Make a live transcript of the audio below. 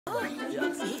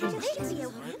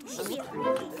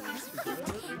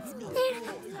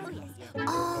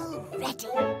All ready.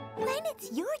 When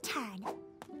it's your turn,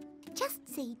 just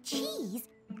say cheese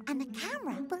and the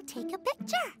camera will take a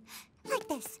picture. Like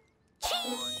this.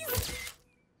 Cheese!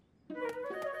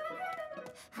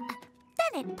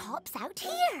 Then it pops out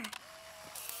here.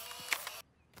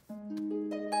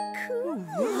 Cool.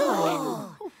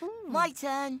 Oh. My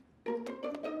turn.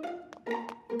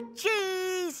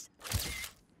 Cheese!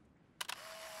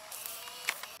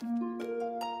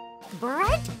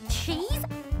 Bread, cheese,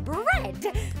 bread.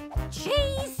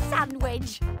 Cheese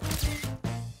sandwich.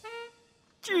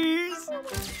 Cheese!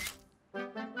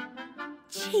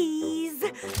 Cheese.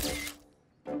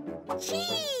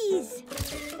 Cheese.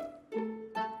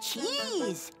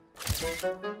 Cheese!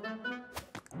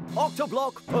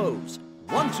 Octoblock pose.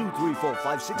 1, 2, 3, 4,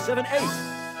 5, 6, 7, 8.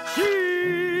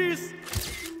 Cheese!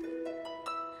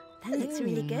 That looks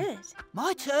really good.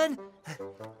 My turn.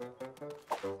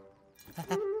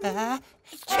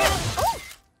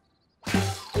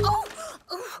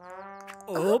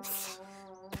 Oops.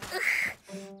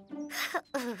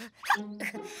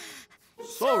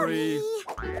 Sorry.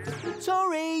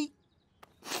 Sorry.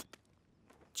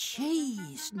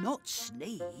 Cheese, not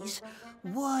sneeze.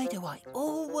 Why do I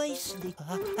always sneeze?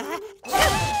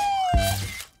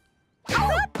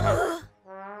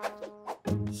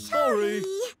 Sorry.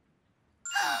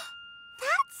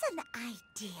 That's an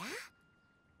idea.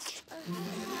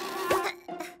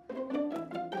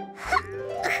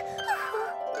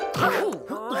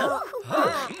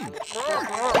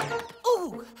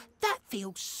 Oh, that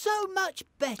feels so much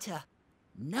better.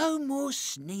 No more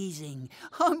sneezing.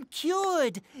 I'm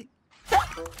cured.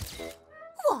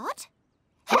 What?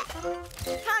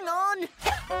 Hang on.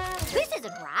 This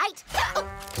isn't right.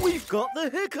 We've got the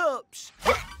hiccups.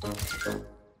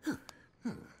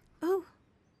 Oh.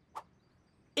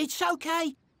 It's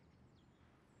okay.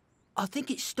 I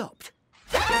think it stopped.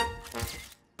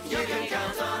 You can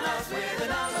count on us with the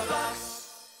Numberblocks.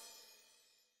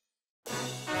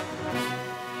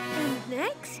 And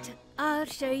next, I'll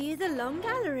show you the long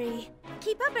gallery.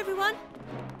 Keep up, everyone.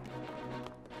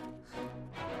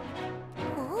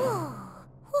 Oh,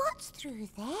 what's through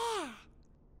there?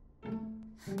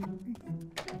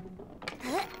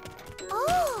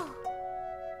 Oh!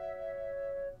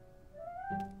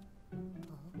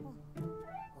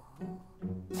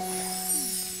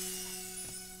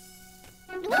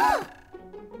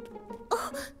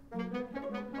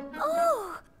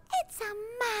 Oh, it's a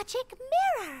magic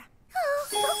mirror.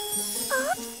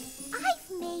 Oops,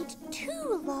 I've made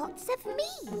 2 lots of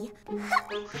me.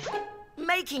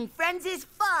 Making friends is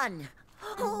fun.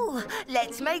 Oh,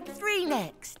 let's make 3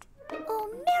 next. Oh,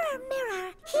 mirror,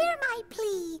 mirror, hear my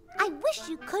plea. I wish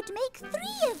you could make 3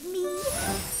 of me.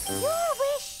 Your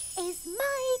wish is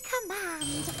my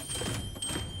command.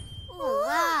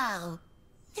 Wow.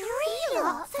 3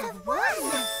 lots of 1. 1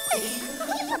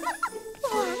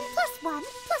 plus 1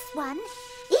 plus 1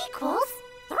 equals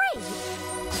 3.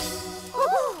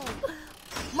 Oh.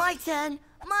 My turn.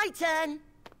 My turn.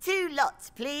 2 lots,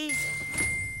 please.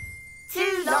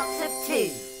 2 lots of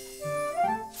 2.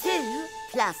 2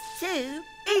 plus 2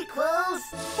 equals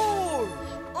 4.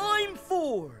 I'm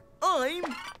 4. I'm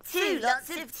 2 lots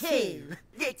of 2.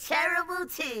 The terrible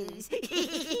 2s.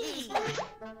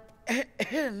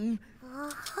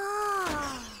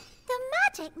 Aha! The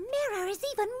magic mirror is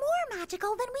even more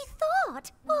magical than we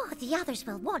thought. Oh, the others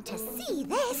will want to see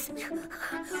this.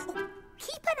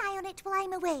 Keep an eye on it while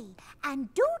I'm away,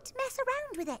 and don't mess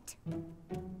around with it.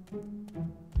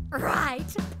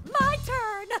 Right, my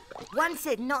turn. One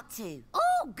said not to.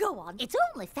 Oh, go on. It's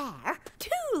only fair. 2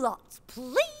 lots,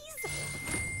 please.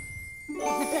 2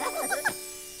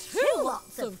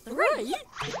 lots of 3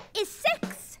 is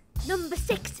 6. Number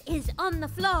 6 is on the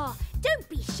floor. Don't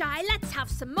be shy, let's have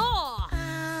some more.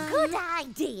 Good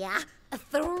idea.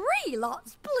 3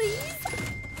 lots, please.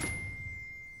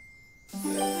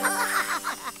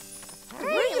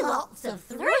 3 lots of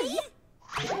 3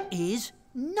 Is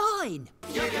 9.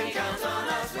 You can count on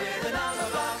us with the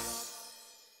Numberblocks.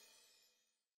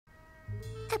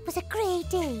 It was a grey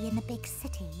day in the big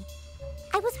city.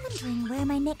 I was wondering where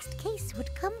my next case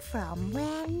would come from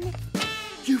when...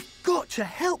 You've got to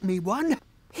help me, One.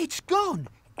 It's gone.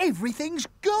 Everything's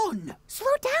gone.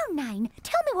 Slow down, 9.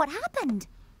 Tell me what happened.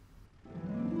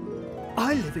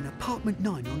 I live in apartment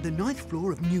 9 on the 9th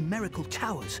floor of Numerical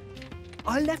Towers.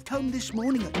 I left home this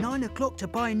morning at 9 o'clock to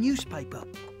buy a newspaper.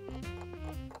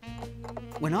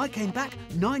 When I came back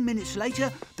 9 minutes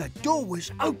later, the door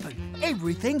was open.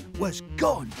 Everything was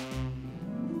gone.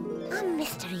 A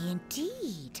mystery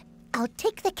indeed. I'll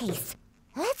take the case.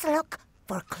 Let's look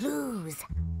for clues.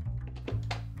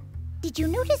 Did you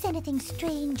notice anything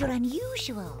strange or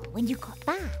unusual when you got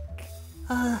back?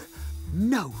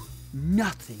 No,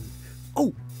 nothing.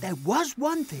 Oh, there was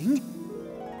one thing.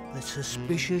 The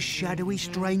suspicious, shadowy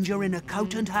stranger in a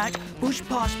coat and hat pushed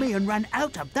past me and ran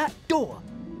out of that door.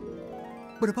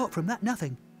 But apart from that,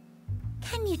 nothing.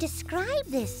 Can you describe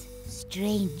this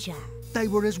stranger? They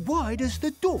were as wide as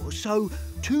the door, so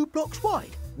 2 blocks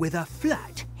wide, with a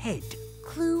flat head.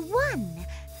 Clue 1.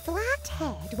 Flat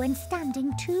head when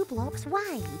standing 2 blocks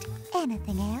wide.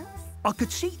 Anything else? I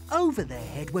could see over their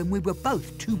head when we were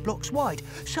both 2 blocks wide,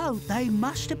 so they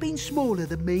must have been smaller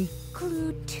than me.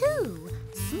 Clue 2.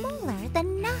 Smaller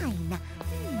than 9.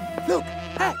 Look,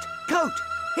 hat, coat,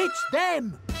 it's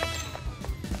them!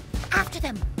 After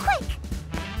them, quick!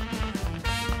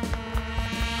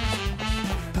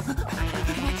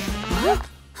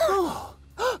 Oh,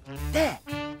 there,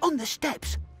 on the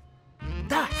steps.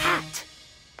 The hat!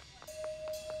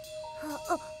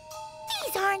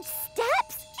 These aren't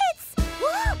steps, it's...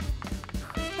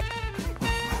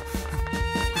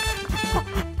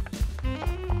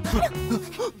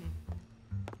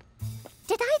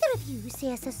 Did either of you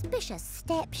see a suspicious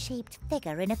step-shaped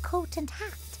figure in a coat and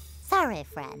hat? Sorry,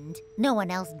 friend. No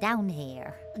one else down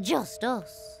here. Just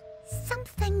us.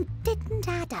 Something didn't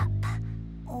add up.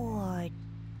 Or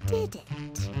did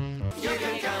it? You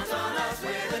can count on us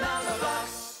with the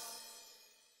Numberblocks.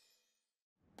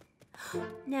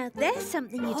 Now there's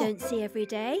something you don't see every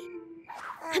day.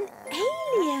 An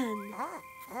alien!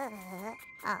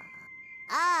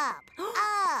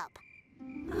 Up!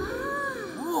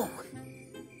 Oh,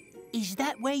 is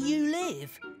that where you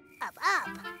live? Up!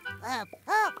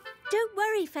 Don't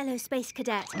worry, fellow space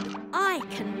cadet. I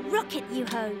can rocket you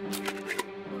home.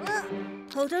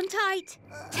 Hold on tight.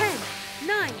 10,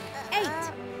 9, 8.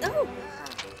 Oh!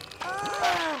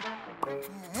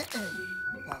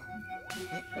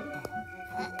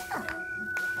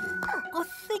 I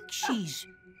think she's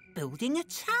building a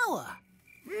tower.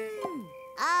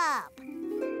 Up!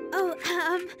 Oh,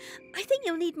 I think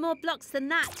you'll need more blocks than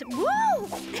that. Whoa!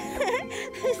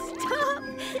 Stop!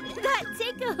 That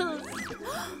tickles.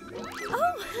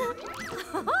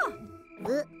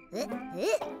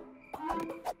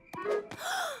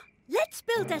 Let's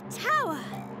build a tower.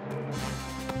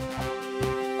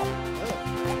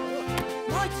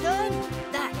 My turn?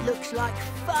 That looks like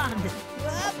fun.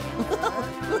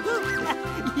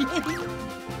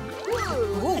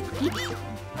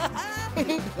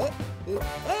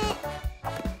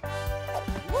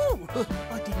 Whoa,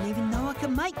 I didn't even know I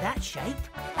could make that shape.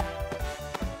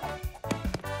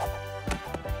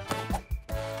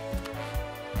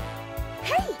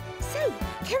 Hey, say,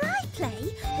 can I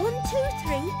play 1, 2,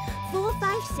 3, 4,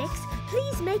 5, 6?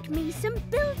 Please make me some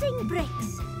building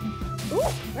bricks.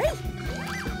 Oh, wait.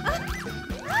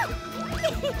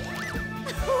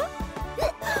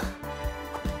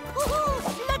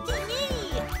 Lucky me!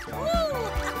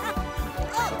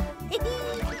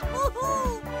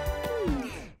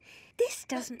 This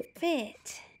doesn't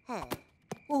fit.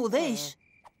 Or this.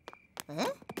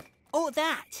 Or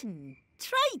that.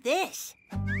 Try this.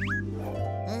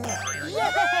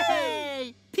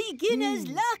 Yay! Beginner's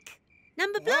luck.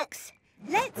 Numberblocks,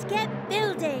 let's get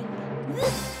building.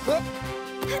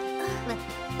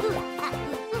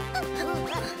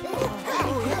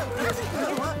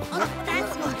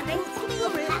 That's great.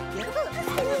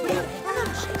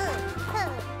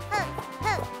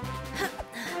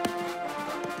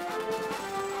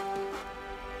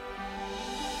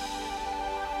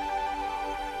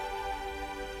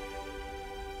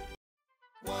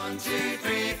 1, 2,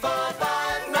 3, 4,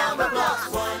 5 Numberblocks.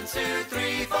 1, 2,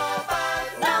 3, 4, 5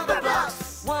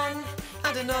 Numberblocks. 1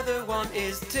 and another 1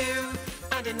 is 2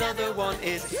 and another 1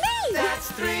 is me.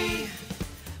 That's 3.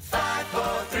 5,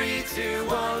 4, 3, 2,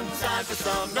 1. Time for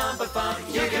some number fun.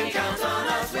 You can count on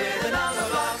us with